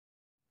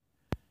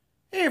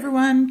Hey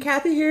everyone,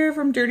 Kathy here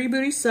from Dirty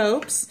Booty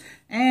Soaps,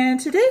 and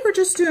today we're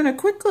just doing a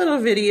quick little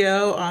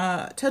video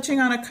touching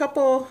on a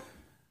couple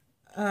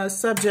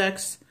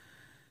subjects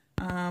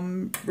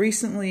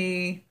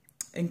recently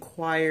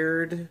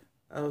inquired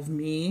of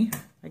me.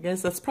 I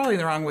guess that's probably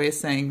the wrong way of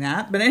saying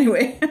that, but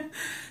anyway,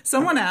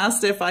 someone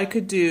asked if I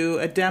could do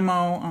a demo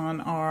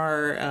on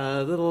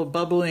our little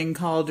bubbling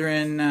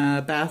cauldron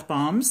bath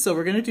bombs, so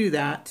we're going to do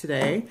that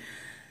today,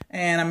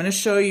 and I'm going to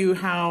show you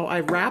how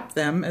I wrap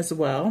them as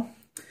well.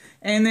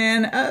 And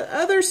then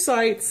other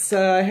sites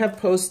I have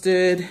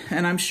posted,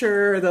 and I'm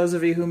sure those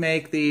of you who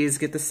make these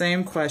get the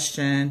same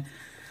question.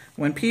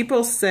 When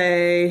people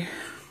say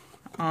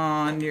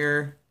on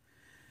your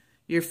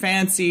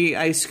fancy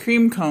ice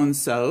cream cone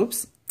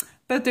soaps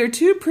that they're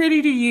too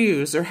pretty to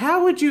use, or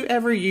how would you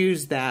ever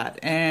use that?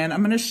 And I'm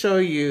going to show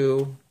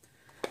you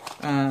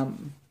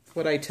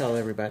what I tell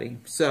everybody.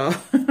 So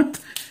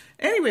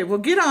anyway, we'll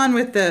get on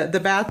with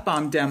the bath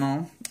bomb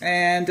demo.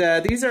 And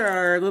these are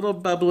our little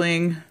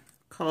bubbling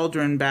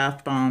cauldron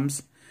bath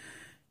bombs,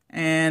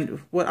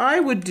 and what I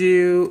would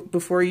do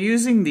before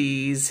using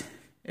these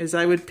is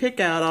I would pick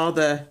out all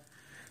the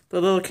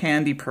little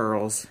candy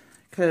pearls,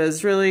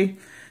 because really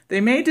they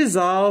may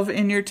dissolve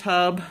in your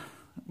tub,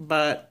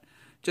 but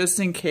just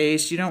in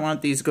case, you don't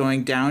want these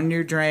going down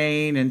your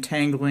drain and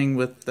tangling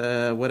with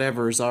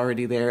whatever is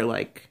already there,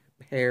 like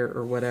hair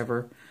or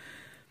whatever.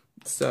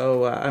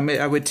 So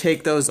I would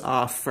take those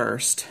off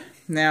first.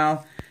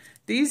 Now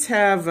these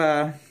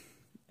have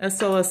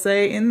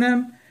SLSA in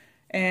them,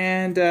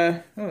 and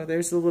oh,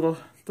 there's the little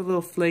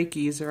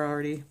flakies are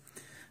already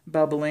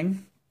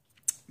bubbling.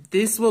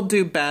 This will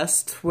do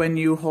best when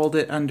you hold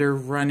it under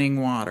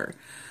running water,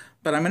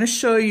 but I'm going to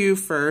show you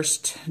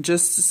first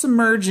just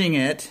submerging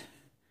it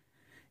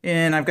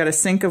in. I've got a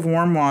sink of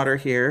warm water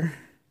here,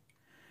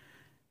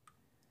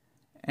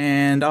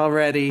 and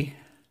already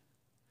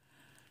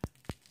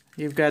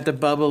you've got the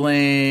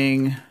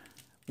bubbling,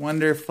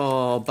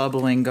 wonderful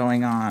bubbling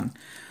going on.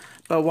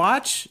 But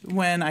watch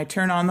when I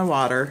turn on the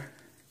water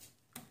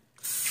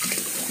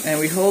and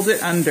we hold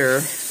it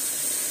under.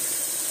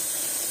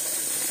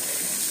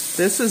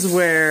 This is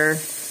where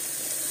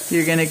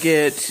you're going to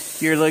get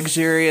your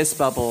luxurious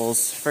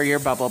bubbles for your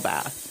bubble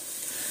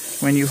bath.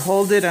 When you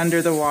hold it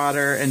under the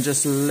water and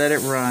just let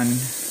it run.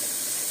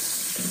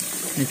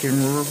 You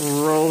can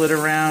roll it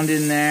around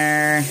in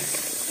there,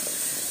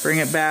 bring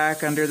it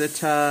back under the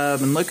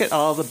tub, and look at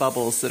all the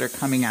bubbles that are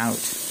coming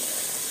out.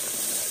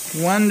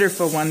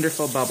 Wonderful,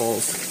 wonderful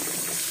bubbles.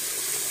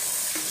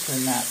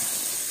 Turn that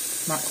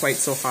not quite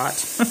so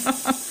hot.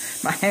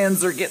 My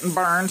hands are getting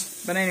burned.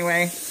 But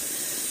anyway,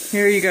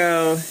 here you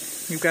go.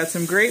 You've got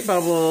some great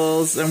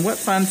bubbles, and what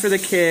fun for the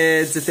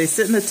kids if they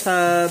sit in the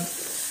tub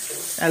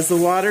as the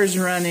water's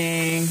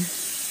running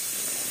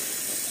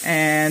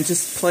and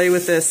just play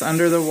with this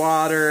under the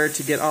water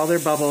to get all their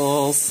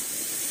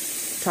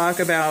bubbles. Talk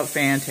about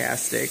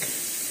fantastic.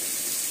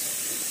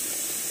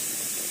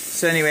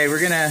 So anyway, we're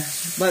going to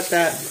let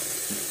that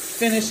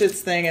finish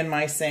its thing in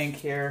my sink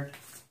here.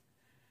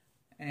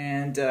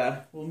 And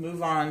we'll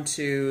move on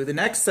to the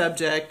next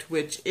subject,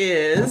 which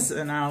is,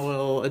 and I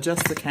will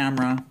adjust the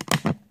camera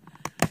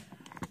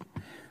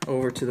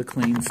over to the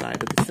clean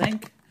side of the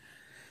sink,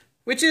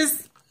 which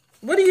is,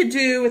 what do you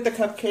do with the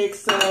cupcake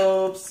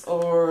soaps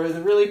or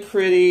the really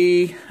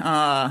pretty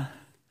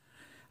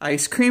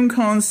ice cream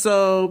cone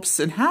soaps,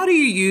 and how do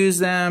you use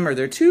them? Or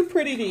they're too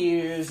pretty to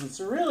use? It's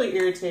a really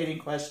irritating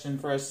question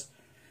for us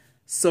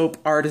soap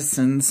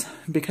artisans,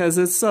 because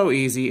it's so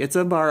easy. It's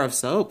a bar of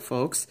soap,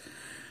 folks.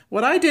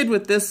 What I did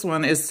with this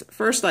one is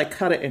first I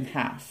cut it in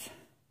half.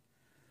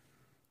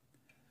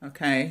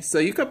 Okay, so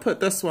you could put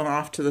this one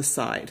off to the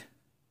side.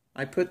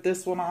 I put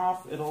this one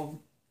off.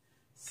 It'll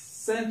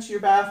scent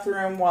your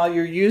bathroom while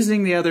you're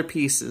using the other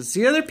pieces.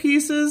 The other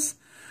pieces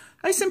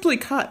I simply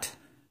cut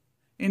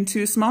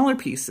into smaller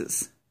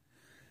pieces.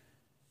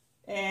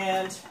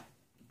 And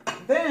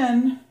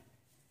then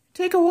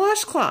take a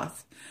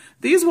washcloth.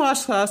 These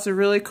washcloths are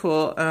really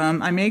cool.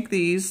 I make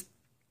these.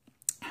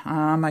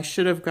 I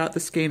should have got the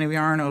skein of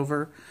yarn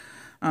over,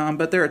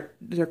 but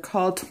they're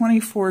called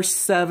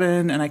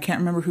 24/7, and I can't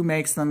remember who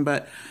makes them,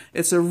 but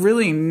it's a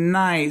really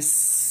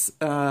nice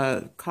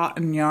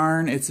cotton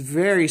yarn. It's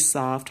very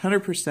soft,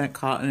 100%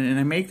 cotton, and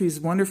I make these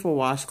wonderful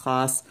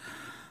washcloths.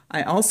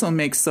 I also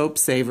make soap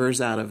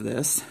savers out of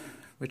this,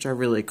 which are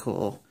really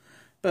cool.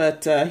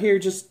 But here,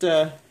 just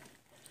we'll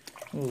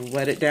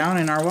wet it down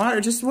in our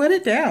water. Just wet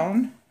it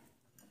down.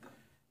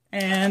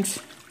 And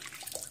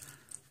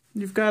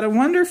you've got a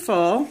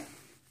wonderful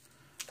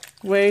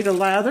way to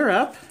lather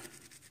up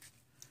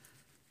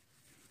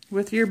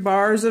with your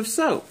bars of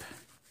soap.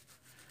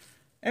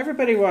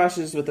 Everybody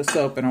washes with a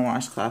soap and a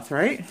washcloth,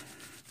 right?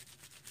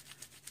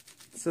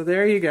 So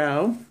there you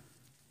go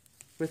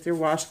with your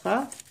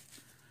washcloth.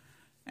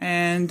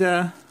 And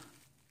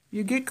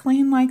you get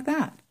clean like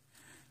that.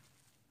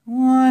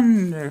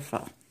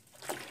 Wonderful.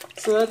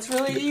 So that's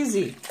really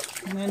easy.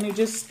 And then you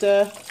just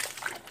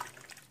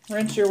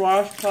rinse your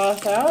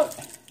washcloth out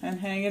and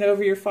hang it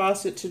over your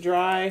faucet to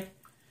dry.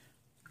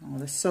 Oh,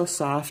 this is so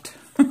soft.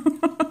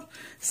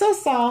 So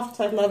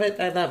soft. I love it.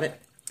 I love it.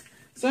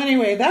 So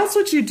anyway, that's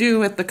what you do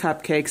with the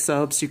cupcake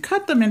soaps. You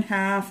cut them in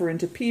half or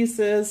into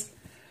pieces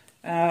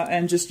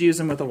and just use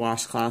them with a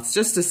washcloth. It's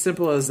just as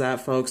simple as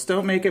that, folks.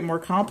 Don't make it more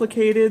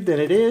complicated than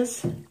it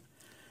is.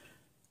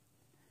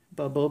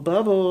 Bubble,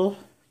 bubble.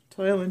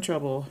 Toil and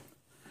trouble.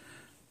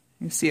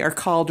 You see our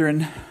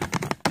cauldron.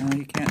 Oh,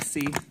 you can't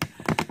see.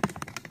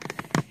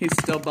 He's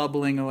still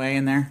bubbling away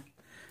in there.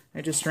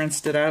 I just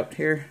rinsed it out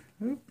here.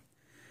 Oop.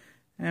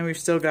 And we've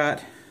still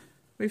got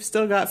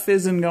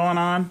fizzing going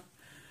on.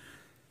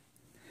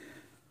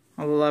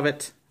 I love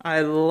it.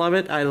 I love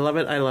it. I love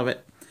it. I love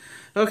it.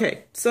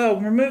 Okay, so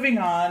we're moving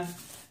on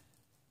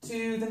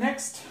to the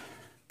next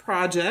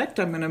project.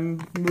 I'm going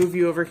to move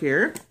you over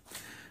here,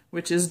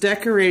 which is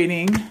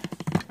decorating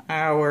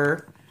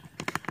our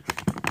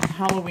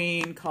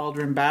Halloween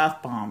cauldron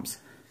bath bombs.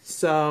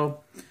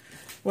 So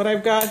what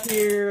I've got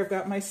here, I've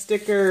got my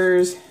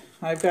stickers,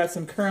 I've got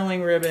some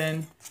curling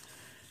ribbon,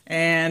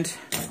 and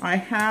I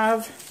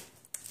have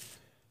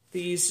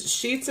these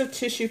sheets of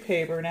tissue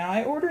paper. Now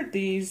I ordered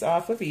these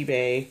off of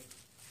eBay.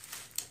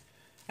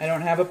 I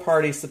don't have a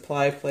party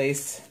supply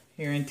place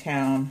here in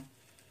town,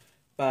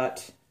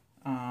 but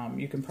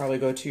you can probably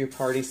go to your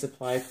party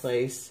supply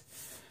place.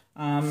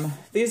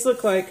 These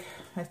look like,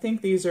 I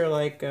think these are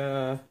like,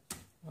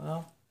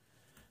 well,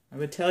 I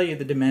would tell you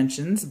the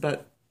dimensions,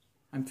 but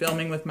I'm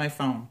filming with my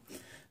phone.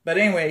 But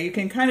anyway, you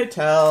can kind of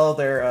tell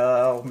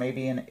they're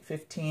maybe a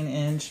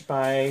 15-inch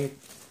by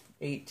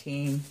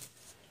 18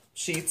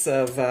 sheets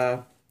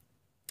of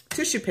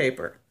tissue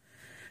paper.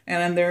 And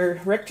then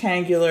they're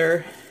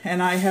rectangular,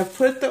 and I have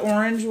put the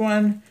orange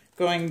one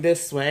going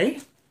this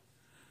way.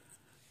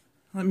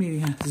 Let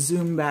me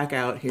zoom back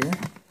out here.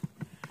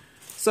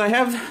 So I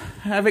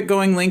have it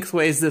going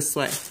lengthways this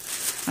way.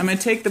 I'm going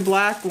to take the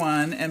black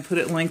one and put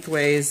it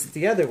lengthways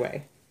the other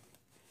way.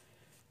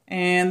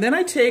 And then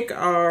I take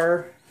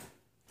our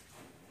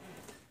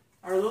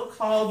little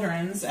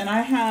cauldrons, and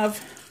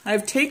I've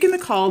taken the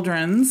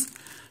cauldrons,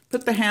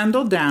 put the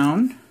handle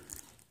down,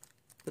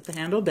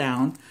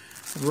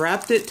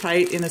 wrapped it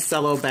tight in a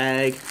cello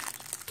bag,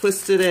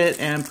 twisted it,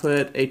 and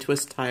put a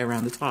twist tie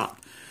around the top.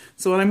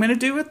 So what I'm going to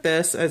do with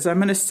this is I'm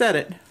going to set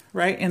it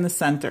right in the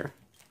center.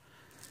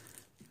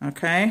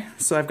 Okay,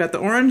 so I've got the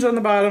orange on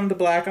the bottom, the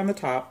black on the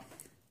top.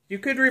 You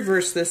could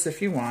reverse this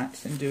if you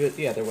want and do it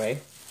the other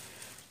way.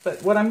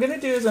 But what I'm going to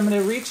do is I'm going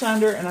to reach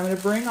under and I'm going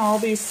to bring all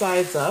these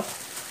sides up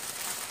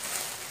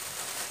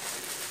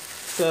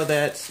so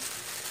that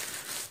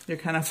you're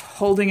kind of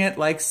holding it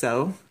like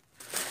so.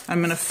 I'm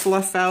going to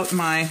fluff out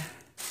my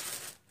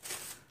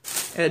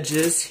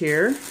edges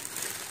here.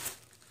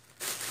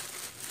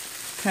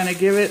 Kind of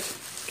give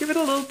it a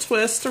little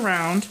twist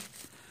around.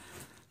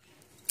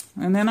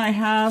 And then I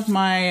have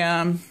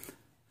my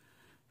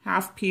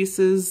half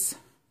pieces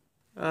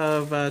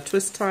of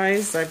twist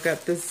ties. I've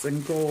got this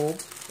in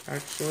gold,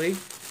 actually.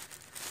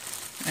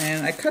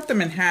 And I cut them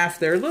in half.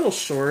 They're a little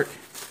short,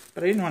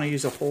 but I didn't want to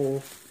use a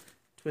whole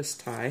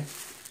twist tie.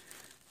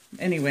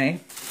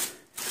 Anyway,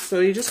 so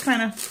you just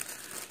kind of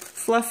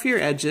fluff your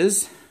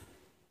edges.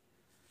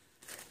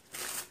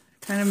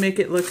 Kind of make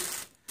it look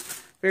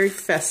very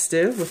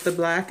festive with the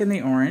black and the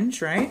orange,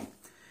 right?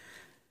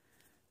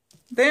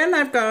 Then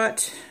I've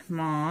got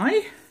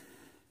my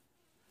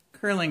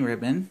curling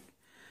ribbon,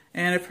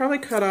 and I probably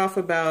cut off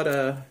about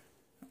a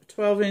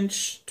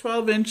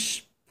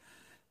 12-inch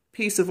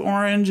piece of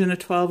orange and a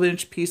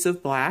 12-inch piece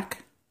of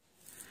black.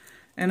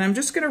 And I'm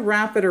just going to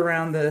wrap it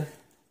around the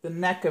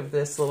neck of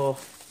this little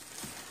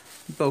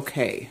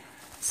bouquet.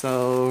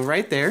 So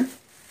right there, I'm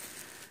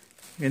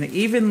going to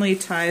evenly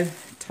tie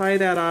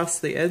that off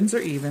so the ends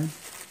are even.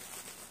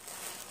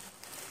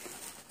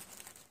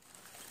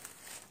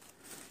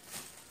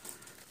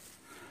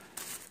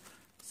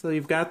 So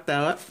you've got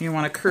that. You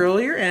want to curl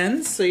your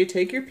ends, so you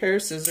take your pair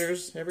of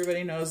scissors.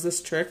 Everybody knows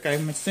this trick,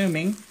 I'm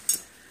assuming.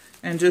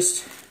 And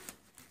just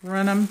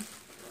run them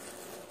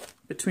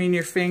between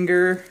your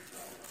finger.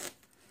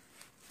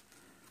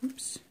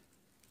 Oops.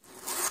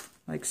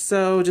 Like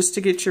so, just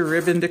to get your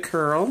ribbon to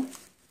curl.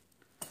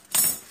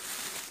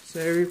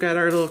 So we've got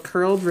our little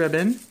curled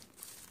ribbon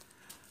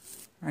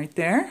right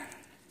there.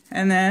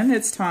 And then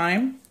it's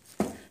time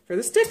for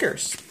the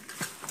stickers.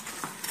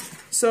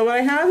 So what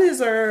I have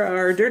is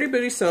our Dirty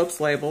Booty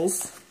Soaps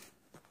labels.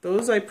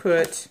 Those I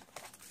put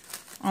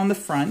on the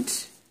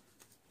front,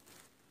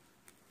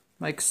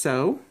 like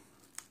so.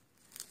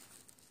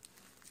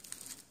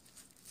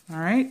 All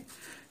right,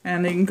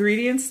 and the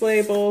ingredients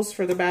labels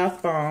for the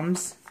bath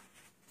bombs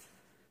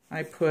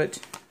I put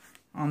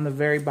on the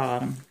very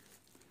bottom.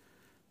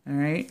 All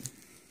right,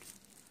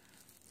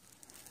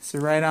 so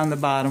right on the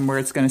bottom where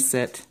it's going to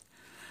sit.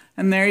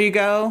 And there you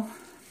go.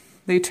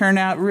 They turn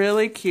out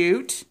really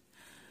cute.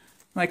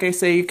 Like I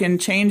say, you can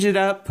change it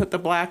up, put the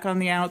black on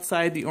the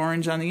outside, the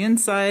orange on the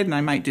inside, and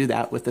I might do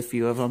that with a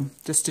few of them,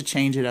 just to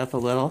change it up a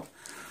little.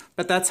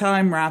 But that's how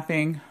I'm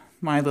wrapping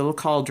my little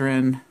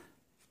cauldron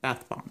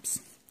bath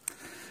bombs.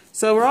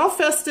 So we're all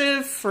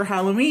festive for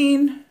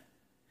Halloween.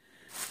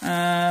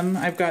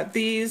 I've got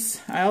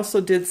these. I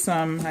also did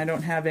some, I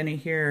don't have any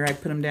here, I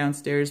put them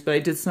downstairs, but I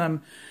did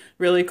some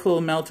really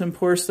cool melt and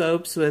pour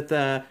soaps with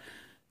a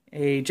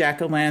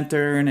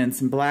jack-o'-lantern and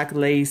some black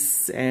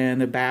lace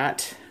and a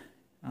bat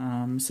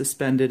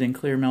suspended in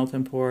clear melt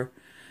and pour.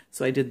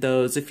 So I did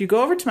those. If you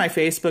go over to my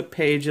Facebook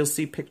page, you'll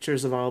see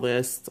pictures of all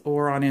this,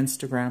 or on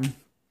Instagram.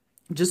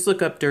 Just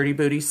look up Dirty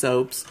Booty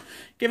Soaps.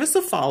 Give us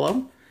a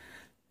follow.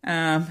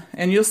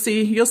 And you'll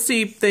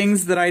see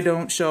things that I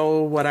don't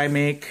show what I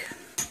make.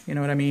 You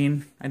know what I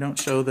mean? I don't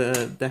show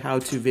the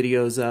how-to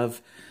videos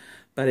of.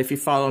 But if you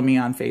follow me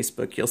on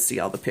Facebook, you'll see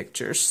all the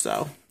pictures.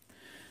 So,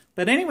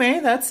 but anyway,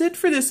 that's it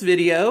for this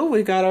video.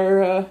 We got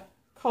our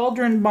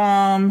Cauldron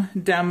Bomb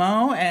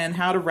demo and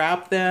how to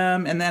wrap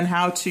them, and then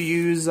how to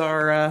use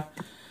our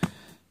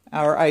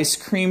ice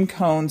cream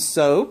cone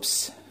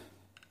soaps,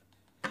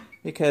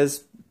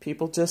 because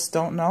people just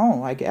don't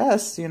know, I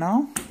guess, you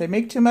know. They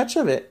make too much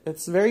of it.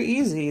 It's very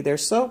easy. They're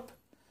soap.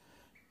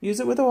 Use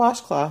it with a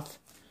washcloth.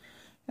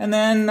 And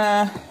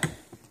then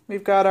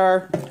we've got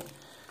our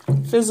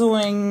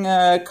fizzling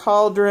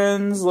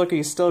cauldrons. Look,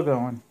 he's still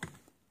going.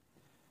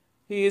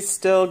 He's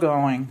still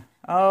going.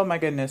 Oh my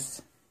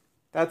goodness.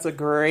 That's a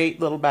great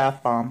little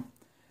bath bomb.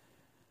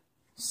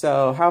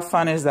 So how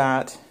fun is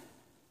that?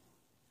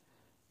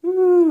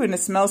 Ooh, and it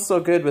smells so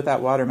good with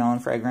that watermelon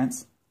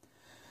fragrance.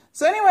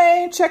 So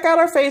anyway, check out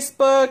our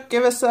Facebook.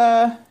 Give us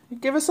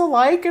a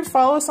like and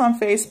follow us on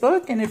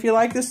Facebook. And if you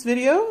like this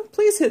video,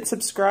 please hit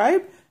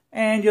subscribe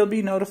and you'll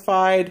be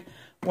notified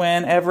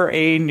whenever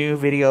a new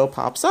video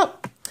pops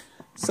up.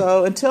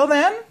 So until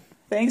then,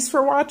 thanks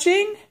for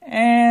watching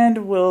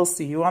and we'll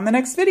see you on the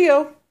next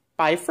video.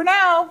 Bye for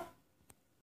now.